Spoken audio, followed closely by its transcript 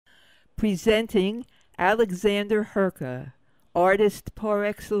presenting AleXander Hirka, artist par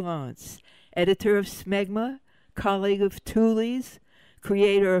excellence, editor of Smegma, colleague of Tuli's,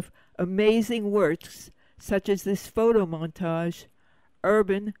 creator of amazing works such as this photo montage,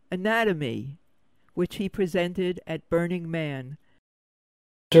 Urban Anatomy, which he presented at Burning Man.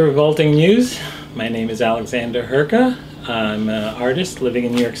 To Revolting News, my name is AleXander Hirka. I'm an artist living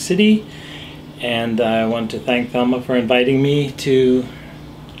in New York City, and I want to thank Thelma for inviting me to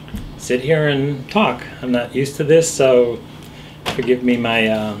sit here and talk. I'm not used to this, so forgive me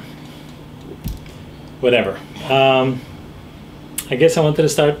my whatever. I guess I wanted to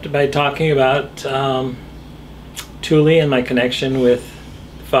start by talking about Tuli and my connection with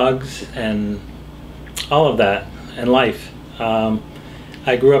Fugs and all of that and life.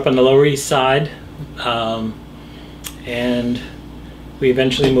 I grew up on the Lower East Side, and we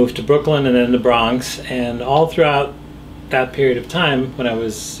eventually moved to Brooklyn and then the Bronx, and all throughout that period of time, when I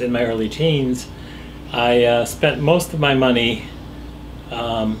was in my early teens, I spent most of my money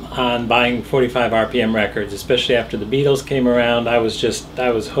on buying 45 RPM records, especially after the Beatles came around. I was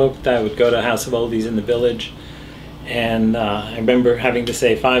hooked. I would go to House of Oldies in the Village, and I remember having to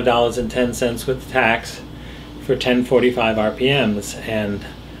say $5.10 with tax for 10 45 RPMs, and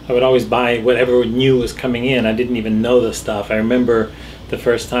I would always buy whatever new was coming in. I didn't even know the stuff. I remember the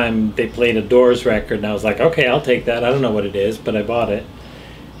first time they played a Doors record, and I was like, okay, I'll take that. I don't know what it is, but I bought it.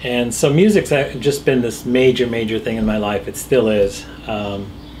 And so music's just been this major thing in my life. It still is.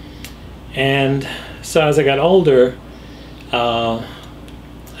 And so as I got older, I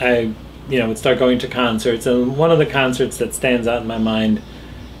would start going to concerts, and one of the concerts that stands out in my mind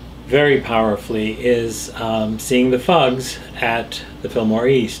very powerfully is seeing the Fugs at the Fillmore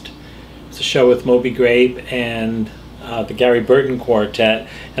East. It's a show with Moby Grape and the Gary Burton Quartet,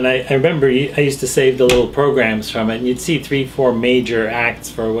 and I remember I used to save the little programs from it, and you'd see 3-4 major acts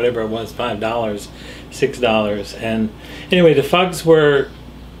for whatever it was, $5, $6, and anyway, the Fugs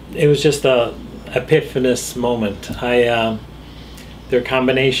it was just a epiphanous moment. Their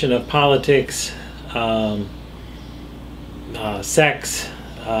combination of politics, sex,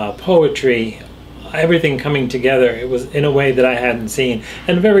 poetry, everything coming together, it was in a way that I hadn't seen,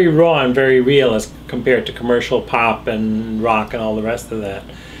 and very raw and very real as compared to commercial pop and rock and all the rest of that.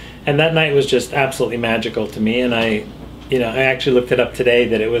 And that night was just absolutely magical to me, and I actually looked it up today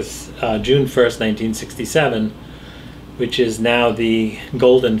that it was June 1st, 1967, which is now the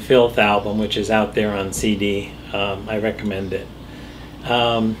Golden Filth album, which is out there on CD. I recommend it.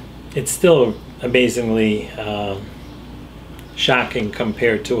 It's still amazingly shocking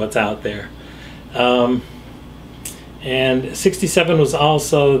compared to what's out there. And 67 was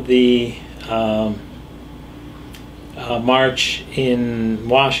also the march in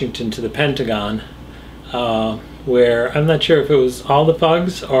Washington to the Pentagon, where I'm not sure if it was all the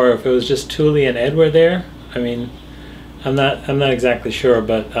Fugs or if it was just Tuli and Ed were there. I mean, I'm not exactly sure,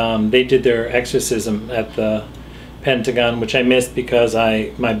 but they did their exorcism at the Pentagon, which I missed because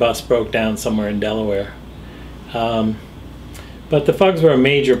my bus broke down somewhere in Delaware. But the Fugs were a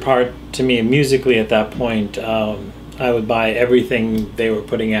major part to me musically at that point. I would buy everything they were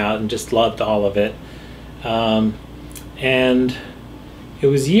putting out and just loved all of it. And it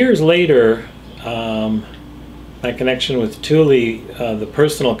was years later, my connection with Tuli, the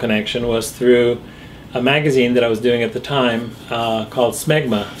personal connection, was through a magazine that I was doing at the time called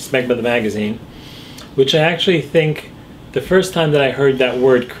Smegma the magazine, which I actually think the first time that I heard that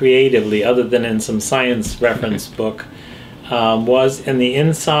word creatively, other than in some science reference book, was in the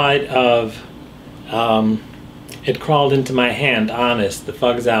inside of It Crawled Into My Hand, Honest, the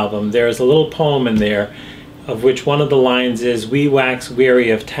Fugs album. There's a little poem in there of which one of the lines is, "We wax weary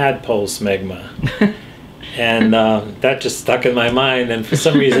of tadpole smegma." And that just stuck in my mind, and for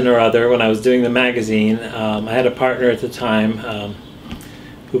some reason or other, when I was doing the magazine, I had a partner at the time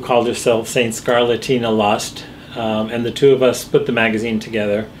who called herself Saint Scarlatina Lust, and the two of us put the magazine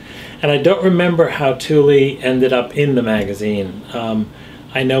together. And I don't remember how Tuli ended up in the magazine.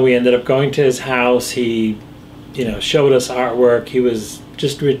 I know we ended up going to his house. He, showed us artwork. He was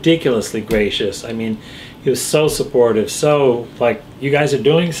just ridiculously gracious. I mean, he was so supportive, so like, you guys are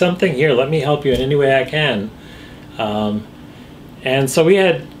doing something? Here, let me help you in any way I can. And so we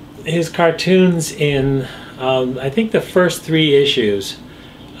had his cartoons in, I think, the first 3 issues.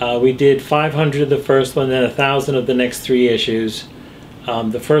 We did 500 of the first one, then 1,000 of the next 3 issues.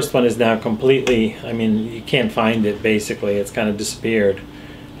 The first one is now completely, I mean, you can't find it, basically. It's kind of disappeared.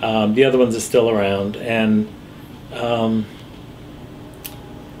 The other ones are still around, and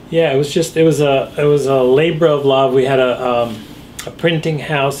yeah, it was a labor of love. We had a printing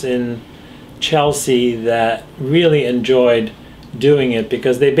house in Chelsea that really enjoyed doing it,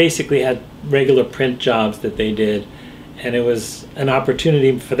 because they basically had regular print jobs that they did, and it was an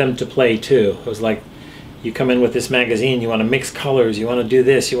opportunity for them to play too. It was like, you come in with this magazine, you want to mix colors, you want to do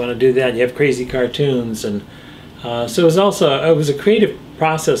this, you want to do that, you have crazy cartoons, and so it was a creative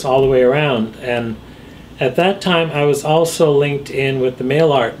process all the way around. And at that time I was also linked in with the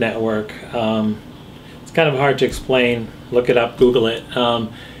Mail Art Network. It's kind of hard to explain, look it up, Google it.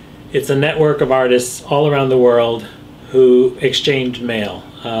 It's a network of artists all around the world who exchange mail,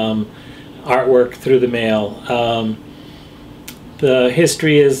 artwork through the mail. The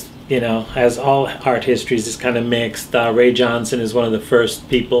history is, as all art histories, is kind of mixed. Ray Johnson is one of the first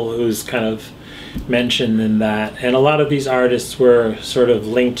people who's kind of mentioned in that, and a lot of these artists were sort of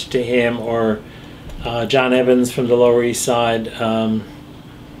linked to him, or John Evans from the Lower East Side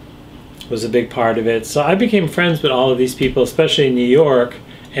was a big part of it. So I became friends with all of these people, especially in New York,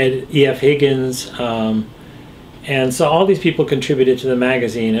 and E.F. Higgins, and so all these people contributed to the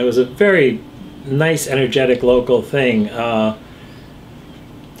magazine. It was a very nice, energetic local thing. The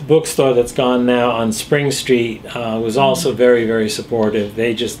bookstore that's gone now on Spring Street was also very, very supportive.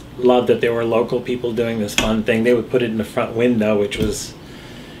 They just loved that there were local people doing this fun thing. They would put it in the front window, which was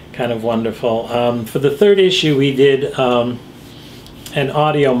kind of wonderful. For the third issue, we did an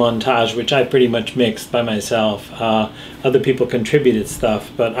audio montage, which I pretty much mixed by myself. Other people contributed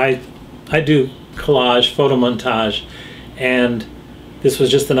stuff, but I do collage, photo montage, and this was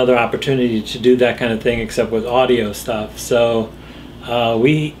just another opportunity to do that kind of thing, except with audio stuff. So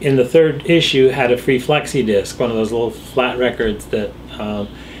we, in the third issue, had a free flexi disc, one of those little flat records that,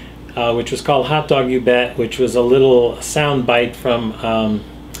 which was called Hot Dog You Bet, which was a little sound bite from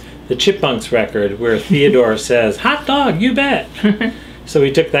the Chipmunks record, where Theodore says, "Hot dog, you bet." So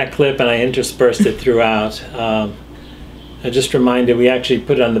we took that clip and I interspersed it throughout. I just reminded, we actually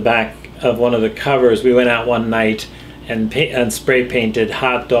put it on the back of one of the covers. We went out one night and spray painted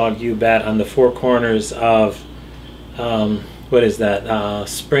 "Hot Dog You Bet" on the four corners of what is that?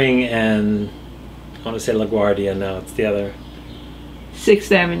 Spring and, I want to say LaGuardia. No, it's the other.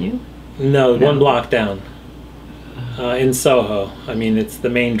 6th Avenue? No, one block down. In Soho. I mean, it's the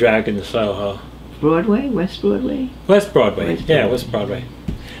main drag in Soho. Broadway? West Broadway? West Broadway. Yeah, West Broadway.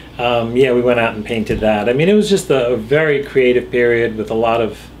 Yeah, we went out and painted that. I mean, it was just a very creative period with a lot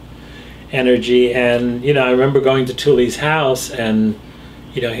of energy. And, I remember going to Tuli's house and,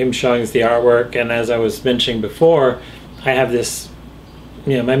 him showing us the artwork. And as I was mentioning before, I have this,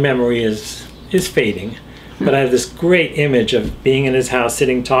 my memory is fading, but I have this great image of being in his house,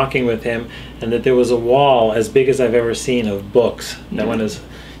 sitting, talking with him, and that there was a wall as big as I've ever seen of books. That one is,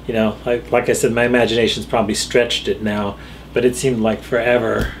 like I said, my imagination's probably stretched it now, but it seemed like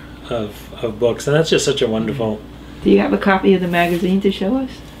forever of books, and that's just such a wonderful. Do you have a copy of the magazine to show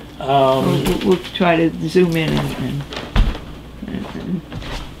us? We'll try to zoom in and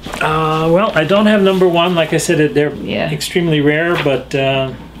well, I don't have number one. Like I said, they're extremely rare, but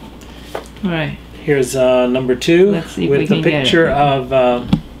all right. Here's number two. Let's see if with we the can picture get it. of.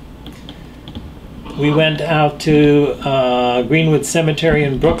 We went out to Greenwood Cemetery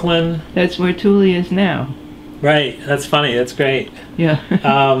in Brooklyn. That's where Tuli is now. Right. That's funny. That's great. Yeah.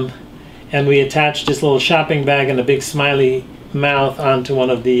 And we attached this little shopping bag and a big smiley mouth onto one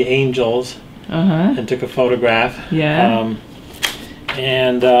of the angels and took a photograph. Yeah.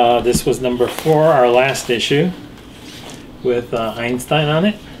 And this was number 4, our last issue, with Einstein on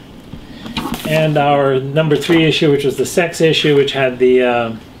it. And our number 3 issue, which was the sex issue, which had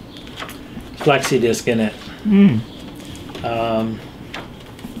the flexi disc in it.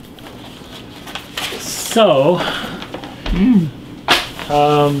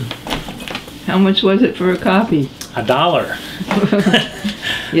 How much was it for a copy? $1.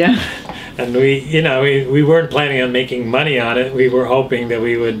 Yeah. And we weren't planning on making money on it. We were hoping that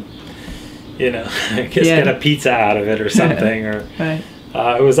we would, get a pizza out of it or something. Or right.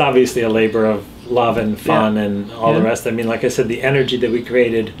 It was obviously a labor of love and fun and all the rest. I mean, like I said, the energy that we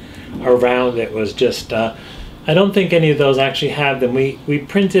created around it was just. I don't think any of those actually have them. We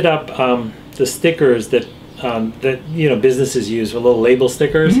printed up the stickers that businesses use, with little label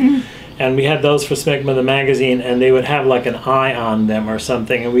stickers. And we had those for Smegma the magazine, and they would have like an eye on them or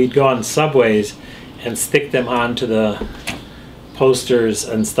something, and we'd go on subways and stick them onto the posters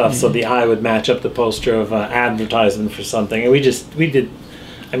and stuff, so the eye would match up the poster of an advertisement for something. And we did.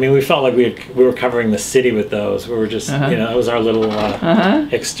 I mean, we felt like we were covering the city with those. We were just, it was our little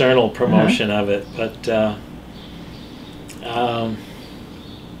external promotion of it. But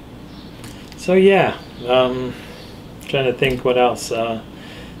so yeah, trying to think what else.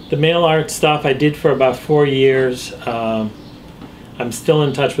 The mail art stuff I did for about 4 years. I'm still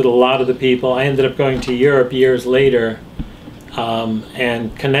in touch with a lot of the people. I ended up going to Europe years later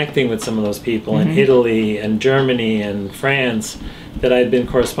and connecting with some of those people in Italy and Germany and France that I'd been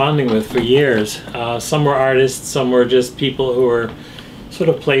corresponding with for years. Some were artists, some were just people who were sort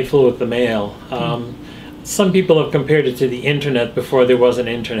of playful with the mail. Some people have compared it to the internet before there was an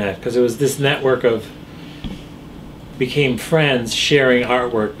internet, because it was this network of became friends sharing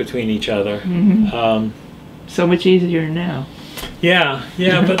artwork between each other. So much easier now. Yeah,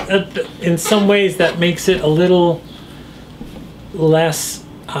 but in some ways that makes it a little less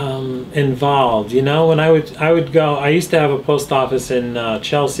involved. You know, when I would go, I used to have a post office in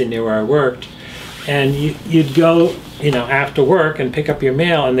Chelsea near where I worked, and you'd go, you know, after work and pick up your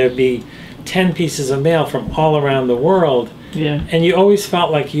mail, and there'd be 10 pieces of mail from all around the world. Yeah. And you always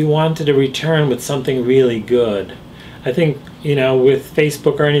felt like you wanted to return with something really good. I think, you know, with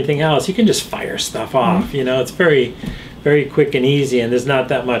Facebook or anything else, you can just fire stuff off. You know, it's very, very quick and easy, and there's not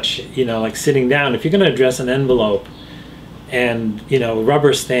that much, you know, like sitting down. If you're going to address an envelope and, you know,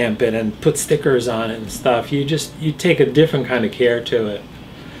 rubber stamp it and put stickers on it and stuff, you take a different kind of care to it.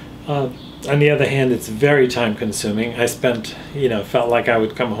 On the other hand, it's very time consuming. I spent, you know, felt like I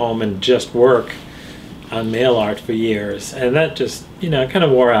would come home and just work on mail art for years, and that just, you know, kind of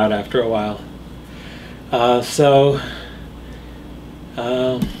wore out after a while.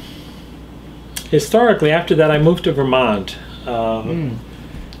 Historically, after that, I moved to Vermont.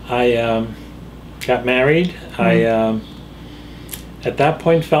 I got married. I, at that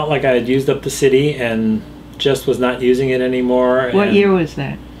point, felt like I had used up the city and just was not using it anymore. What year was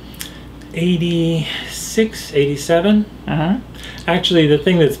that? 86, 87. Actually, the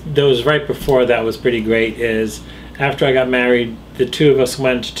thing that was right before that was pretty great is after I got married, the two of us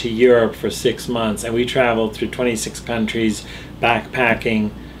went to Europe for 6 months, and we traveled through 26 countries,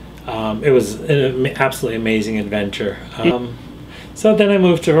 backpacking. It was an absolutely amazing adventure. So then I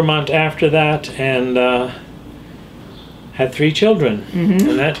moved to Vermont after that, and had 3 children,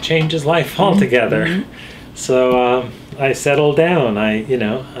 and that changes life altogether. So I settled down. I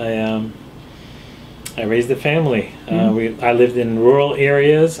raised a family. I lived in rural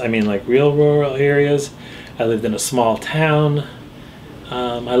areas. I mean, like real rural areas. I lived in a small town.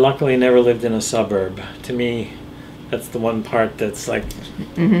 I luckily never lived in a suburb. To me, that's the one part that's like,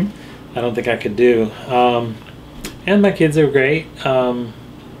 I don't think I could do. And my kids are great.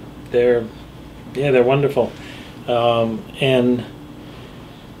 They're wonderful. And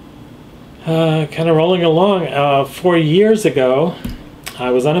kind of rolling along. 4 years ago,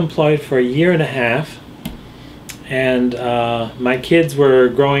 I was unemployed for a year and a half. And my kids were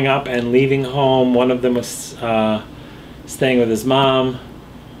growing up and leaving home. One of them was staying with his mom.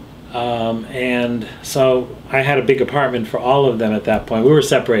 And so I had a big apartment for all of them at that point. We were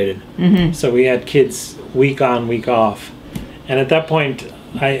separated. So we had kids week on, week off. And at that point,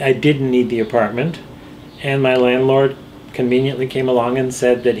 I didn't need the apartment. And my landlord conveniently came along and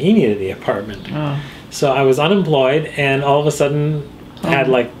said that he needed the apartment. So I was unemployed, and all of a sudden had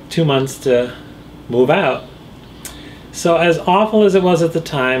like 2 months to move out. So as awful as it was at the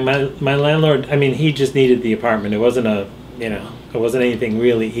time, my landlord, I mean, he just needed the apartment. It wasn't it wasn't anything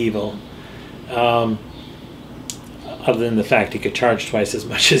really evil. Other than the fact he could charge twice as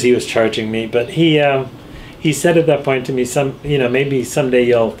much as he was charging me. But he said at that point to me, maybe someday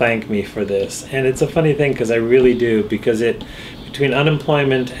you'll thank me for this. And it's a funny thing, because I really do, because between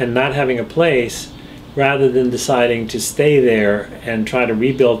unemployment and not having a place, rather than deciding to stay there and try to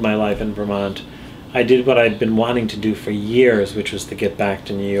rebuild my life in Vermont, I did what I'd been wanting to do for years, which was to get back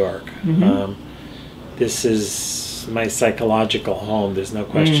to New York. This is my psychological home. There's no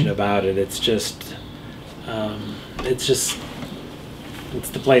question about it. It's just, it's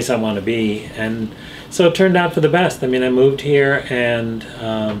the place I want to be. And so it turned out for the best. I mean, I moved here and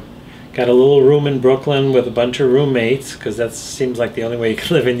got a little room in Brooklyn with a bunch of roommates, because that seems like the only way you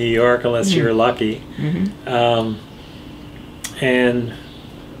can live in New York unless you're lucky. And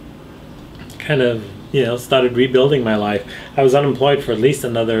kind of, started rebuilding my life. I was unemployed for at least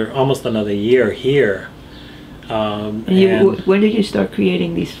almost another year here. When did you start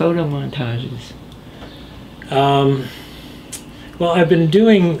creating these photo montages? Well, I've been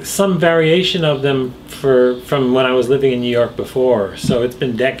doing some variation of them from when I was living in New York before. So it's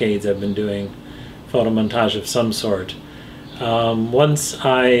been decades I've been doing photo montage of some sort. I'm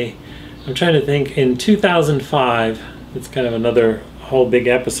trying to think, in 2005, it's kind of another whole big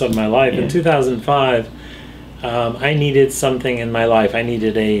episode of my life. In 2005, I needed something in my life. I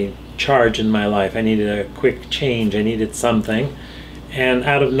needed a charge in my life. I needed a quick change. I needed something. And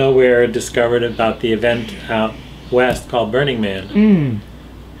out of nowhere, discovered about the event out west called Burning Man.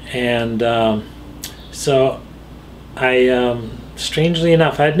 And so I, strangely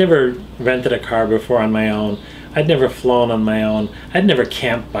enough, I'd never rented a car before on my own. I'd never flown on my own. I'd never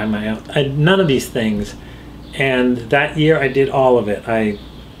camped by my own. None of these things. And that year I did all of it. I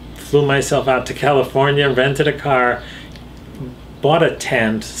flew myself out to California, rented a car, bought a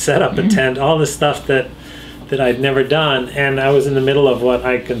tent, set up a tent, all this stuff that I'd never done. And I was in the middle of what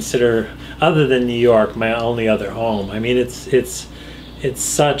I consider, other than New York, my only other home. I mean, it's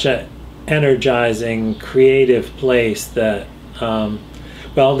such a energizing, creative place that,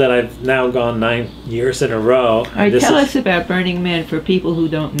 that I've now gone 9 years in a row. All right, tell us about Burning Man for people who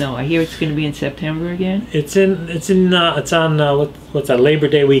don't know. I hear it's going to be in September again. It's on what's that, Labor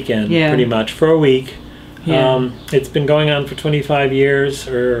Day weekend, pretty much, for a week. Yeah. It's been going on for 25 years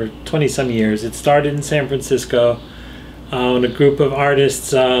or 20 some years. It started in San Francisco when a group of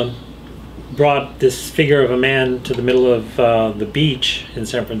artists brought this figure of a man to the middle of the beach in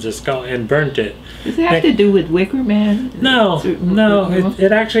San Francisco and burnt it. Does it have to do with Wicker Man? No.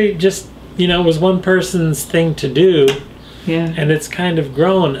 It actually just, was one person's thing to do. Yeah. And it's kind of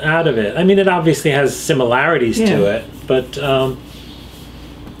grown out of it. I mean, it obviously has similarities to it, but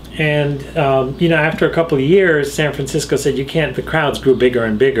after a couple of years, San Francisco said the crowds grew bigger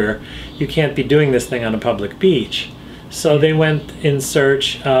and bigger. You can't be doing this thing on a public beach. So they went in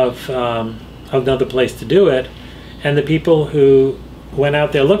search of another place to do it, and the people who went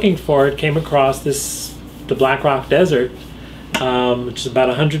out there looking for it came across the Black Rock Desert, which is about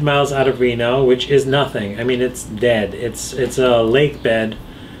 100 miles out of Reno, which is nothing. I mean, it's dead. It's a lake bed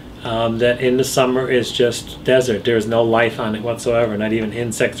that in the summer is just desert. There's no life on it whatsoever, not even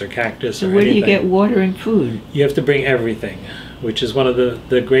insects or cactus or anything. So where do you get water and food? You have to bring everything, which is one of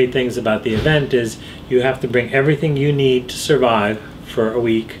the great things about the event is you have to bring everything you need to survive for a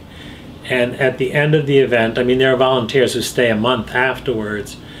week. And at the end of the event, I mean, there are volunteers who stay a month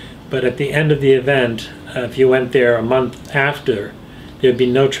afterwards, but at the end of the event, if you went there a month after, there'd be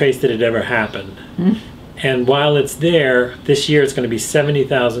no trace that it ever happened. And while it's there, this year it's going to be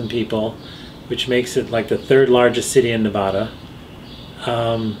 70,000 people, which makes it like the third largest city in Nevada.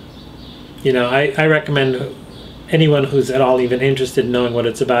 I recommend anyone who's at all even interested in knowing what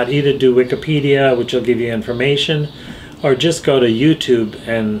it's about, either do Wikipedia, which will give you information, or just go to YouTube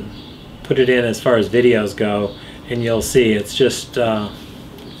and put it in as far as videos go, and you'll see it's just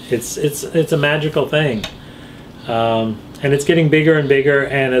it's a magical thing, and it's getting bigger and bigger.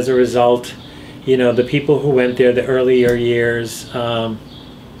 And as a result, the people who went there the earlier years kind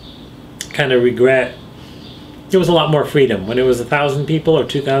of regret. There was a lot more freedom when it was 1,000 people or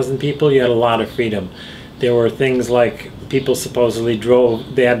 2,000 people. You had a lot of freedom. There were things like people supposedly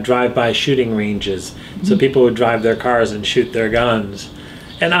they had drive-by shooting ranges, so people would drive their cars and shoot their guns.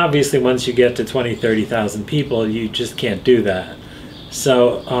 And obviously once you get to 20, 30,000 people, you just can't do that.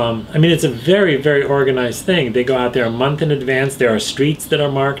 So, I mean, it's a very, very organized thing. They go out there a month in advance. There are streets that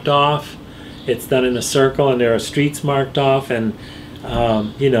are marked off. It's done in a circle, and there are streets marked off, and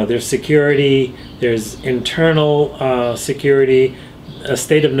there's security, there's internal security. The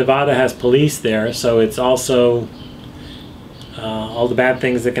state of Nevada has police there, so it's also all the bad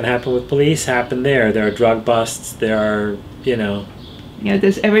things that can happen with police happen there. There are drug busts, there are,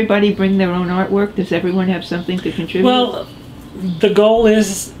 does everybody bring their own artwork? Does everyone have something to contribute? Well, the goal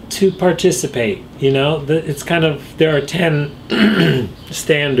is to participate, it's kind of, there are 10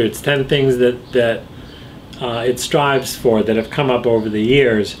 standards, 10 things that it strives for that have come up over the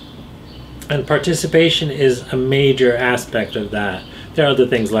years, and participation is a major aspect of that. There are other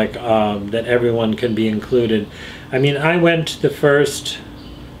things like that everyone can be included. I mean, I went the first,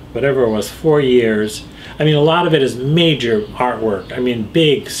 whatever it was, 4 years. I mean, a lot of it is major artwork. I mean,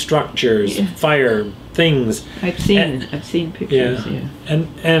 big structures, fire, things. I've seen pictures. Yeah.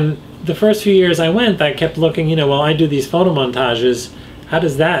 And the first few years I went, I kept looking. I do these photo montages.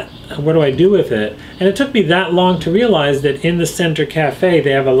 What do I do with it? And it took me that long to realize that in the Center Cafe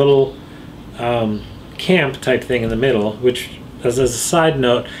they have a little camp type thing in the middle, which, as a side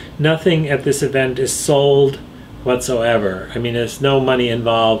note, nothing at this event is sold whatsoever. I mean, there's no money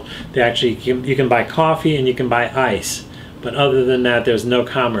involved. You can buy coffee and you can buy ice, but other than that, there's no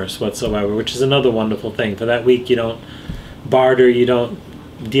commerce whatsoever, which is another wonderful thing. For that week, you don't barter, you don't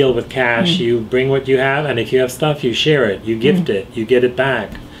deal with cash. You bring what you have, and if you have stuff, you share it, you gift it, you get it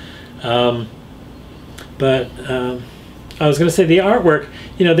back. I was going to say the artwork.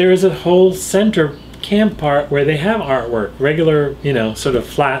 There is a whole center camp part where they have artwork, regular, sort of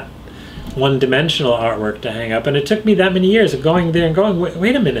flat, one-dimensional artwork to hang up. And it took me that many years of going there and going,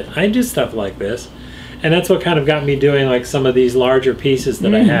 wait a minute, I do stuff like this. And that's what kind of got me doing like some of these larger pieces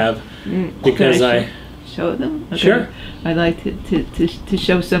that I have, because I show them. Okay. Sure. I like to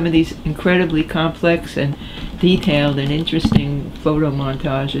show some of these incredibly complex and detailed and interesting photo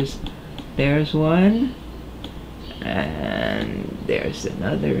montages. There's one. And there's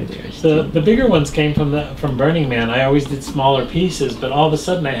another. There's The bigger ones came from Burning Man. I always did smaller pieces, but all of a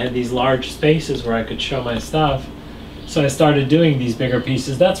sudden I had these large spaces where I could show my stuff. So I started doing these bigger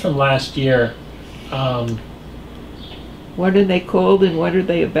pieces. That's from last year. What are they called and what are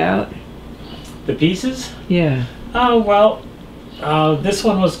they about? The pieces? Yeah. Oh, well, this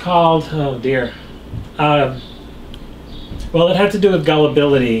one was called, oh dear. Well, it had to do with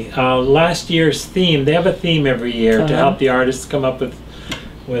gullibility. Last year's theme, they have a theme every year to help the artists come up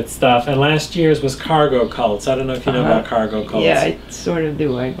with stuff. And last year's was cargo cults. I don't know if you know about cargo cults. Yeah, I sort of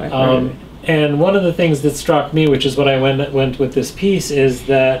do. I've heard of it. And one of the things that struck me, which is what I went with this piece, is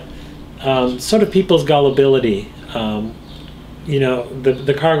that sort of people's gullibility. You know,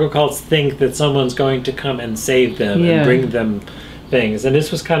 the cargo cults think that someone's going to come and save them and bring them things. And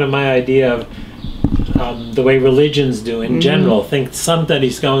this was kind of my idea of the way religions do in general. Think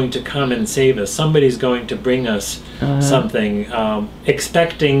somebody's going to come and save us. Somebody's going to bring us something,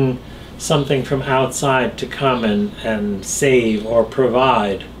 expecting something from outside to come and save or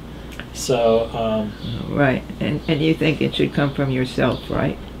provide. So right, and you think it should come from yourself,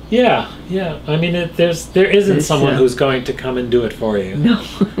 right? Yeah. I mean, there isn't someone who's going to come and do it for you.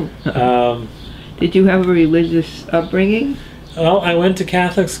 No. Did you have a religious upbringing? Well, I went to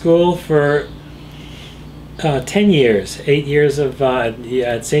Catholic school for 10 years. 8 years of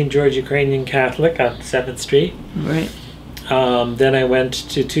at St. George Ukrainian Catholic on 7th Street. Right. Then I went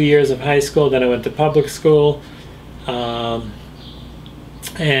to 2 years of high school. Then I went to public school.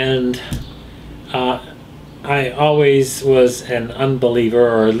 And I always was an unbeliever,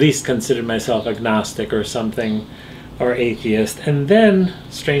 or at least considered myself agnostic or something, or atheist. And then,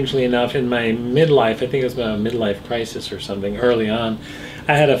 strangely enough, in my midlife, I think it was my midlife crisis or something, early on,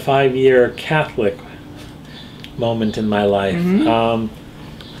 I had a 5-year Catholic moment in my life.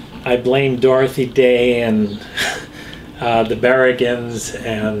 I blamed Dorothy Day and the Berrigans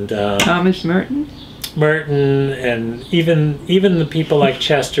and Thomas Merton? Merton, and even the people like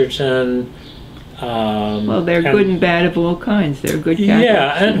Chesterton. Well, they're good and bad of all kinds. They're good Catholics.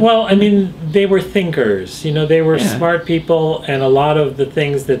 Yeah, and well, I mean, they were thinkers. You know, they were smart people, and a lot of the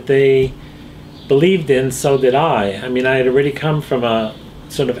things that they believed in, so did I. I mean, I had already come from a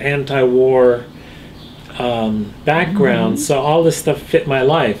sort of anti-war background, so all this stuff fit my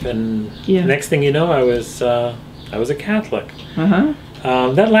life. And next thing you know, I was a Catholic.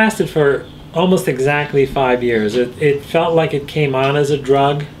 That lasted for almost exactly 5 years. It felt like it came on as a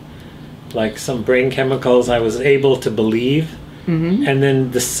drug. Like some brain chemicals I was able to believe, and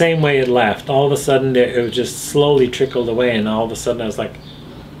then the same way it left. All of a sudden it was just slowly trickled away, and all of a sudden I was like,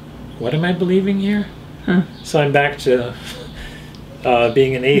 what am I believing here? So I'm back to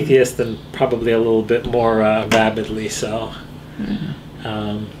being an atheist, and probably a little bit more rabidly so.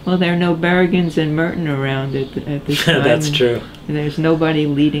 Well, there are no Berrigans and Merton around at this time. That's true. And there's nobody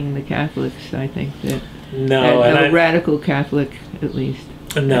leading the Catholics, I think. No, radical Catholic, at least.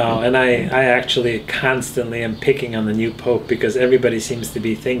 No, and I actually constantly am picking on the new Pope, because everybody seems to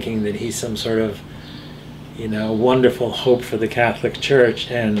be thinking that he's some sort of, you know, wonderful hope for the Catholic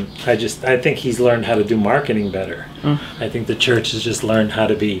Church, and I think he's learned how to do marketing better. I think the Church has just learned how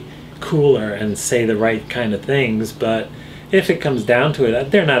to be cooler and say the right kind of things, but if it comes down to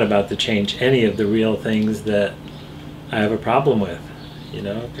it, they're not about to change any of the real things that I have a problem with. You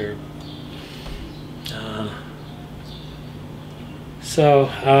know, they're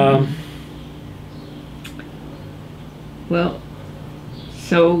well,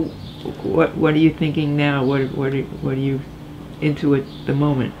 so what are you thinking now? What are you into at the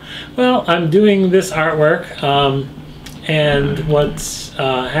moment? Well, I'm doing this artwork, and what's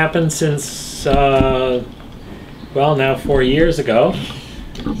happened since well, now 4 years ago.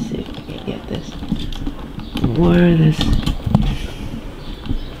 Let's see if I can get this. Where is this?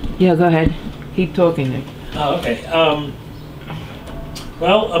 Yeah, go ahead. Keep talking there. Oh, okay.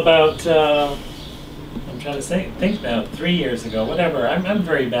 Well, about I'm trying to think now. 3 years ago, whatever. I'm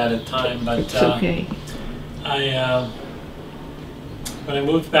very bad at time, but it's okay. When I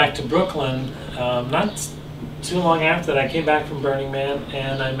moved back to Brooklyn, not too long after that, I came back from Burning Man,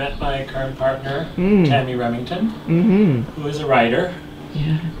 and I met my current partner, Tammy Remington, who is a writer.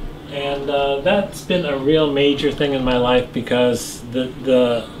 Yeah. And that's been a real major thing in my life, because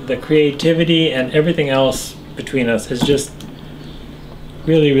the creativity and everything else between us is just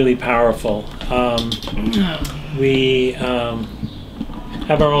really, really powerful. We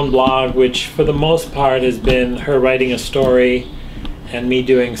have our own blog, which for the most part has been her writing a story and me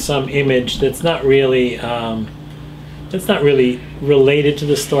doing some image that's not really related to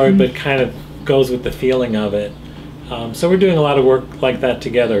the story, but kind of goes with the feeling of it. So we're doing a lot of work like that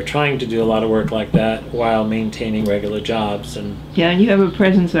together, trying to do a lot of work like that while maintaining regular jobs. And yeah, and you have a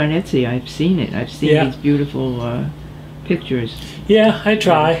presence on Etsy. I've seen it. I've seen Yeah. these beautiful pictures. yeah, I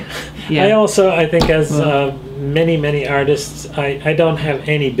try. Yeah. I also, I think, as Well- many artists, I don't have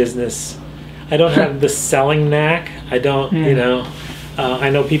any business. I don't have the selling knack. I don't, Yeah. you know. I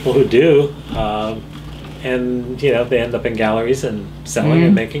know people who do, and you know, they end up in galleries and selling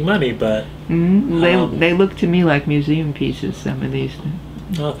and making money. But They look to me like museum pieces. Some of these,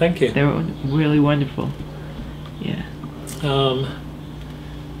 oh, thank you. they're really wonderful. Yeah.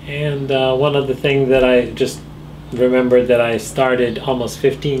 And one other thing that I just remembered that I started almost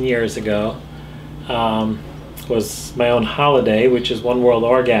 15 years ago was my own holiday, which is One World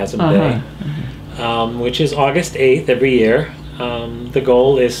Orgasm Day, which is August 8th every year. The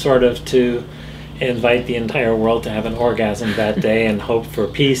goal is sort of to invite the entire world to have an orgasm that day and hope for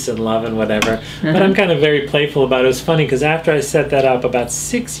peace and love and whatever. But I'm kind of very playful about it. It was funny because after I set that up, about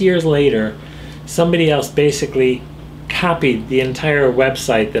 6 years later, somebody else basically copied the entire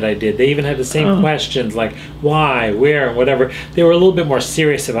website that I did. They even had the same questions like why, where, and whatever. They were a little bit more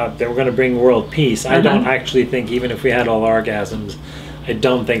serious about they were going to bring world peace. I don't actually think, even if we had all orgasms, I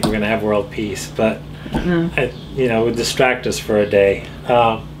don't think we're going to have world peace. But you know, it would distract us for a day.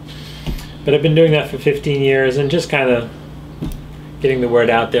 But I've been doing that for 15 years and just kind of getting the word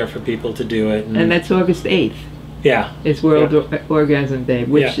out there for people to do it. And that's August 8th. Yeah. It's World Orgasm Day,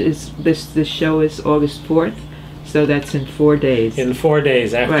 which is this show is August 4th, so that's in 4 days. In 4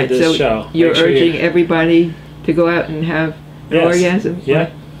 days after right, this so show. You're Make sure urging everybody to go out and have an orgasm? Yeah.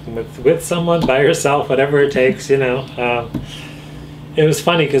 With someone, by yourself, whatever it takes, you know. It was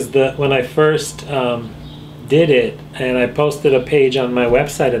funny because when I first did it and I posted a page on my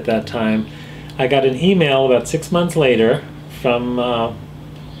website at that time, I got an email about 6 months later from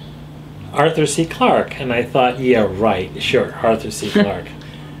Arthur C. Clarke, and I thought, yeah, right, sure, Arthur C. Clarke.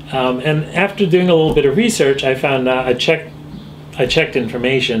 And after doing a little bit of research, I found out, I checked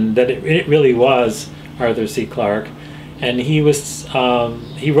information that it really was Arthur C. Clarke, and he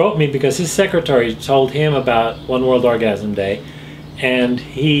wrote me because his secretary told him about One World Orgasm Day, and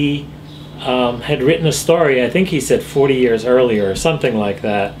he had written a story, I think he said 40 years earlier or something like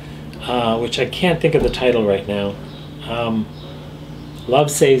that, which I can't think of the title right now. Love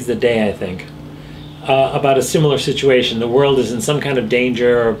Saves the Day, I think. About a similar situation. The world is in some kind of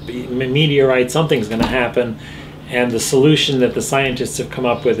danger, or meteorite, something's going to happen, and the solution that the scientists have come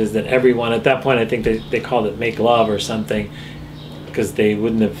up with is that everyone, at that point I think they called it make love or something, because they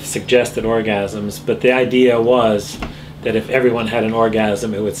wouldn't have suggested orgasms, but the idea was that if everyone had an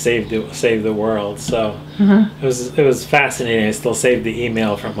orgasm, it would save the world. So it was fascinating. I still saved the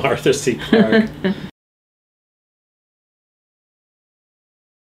email from Arthur C. Clarke.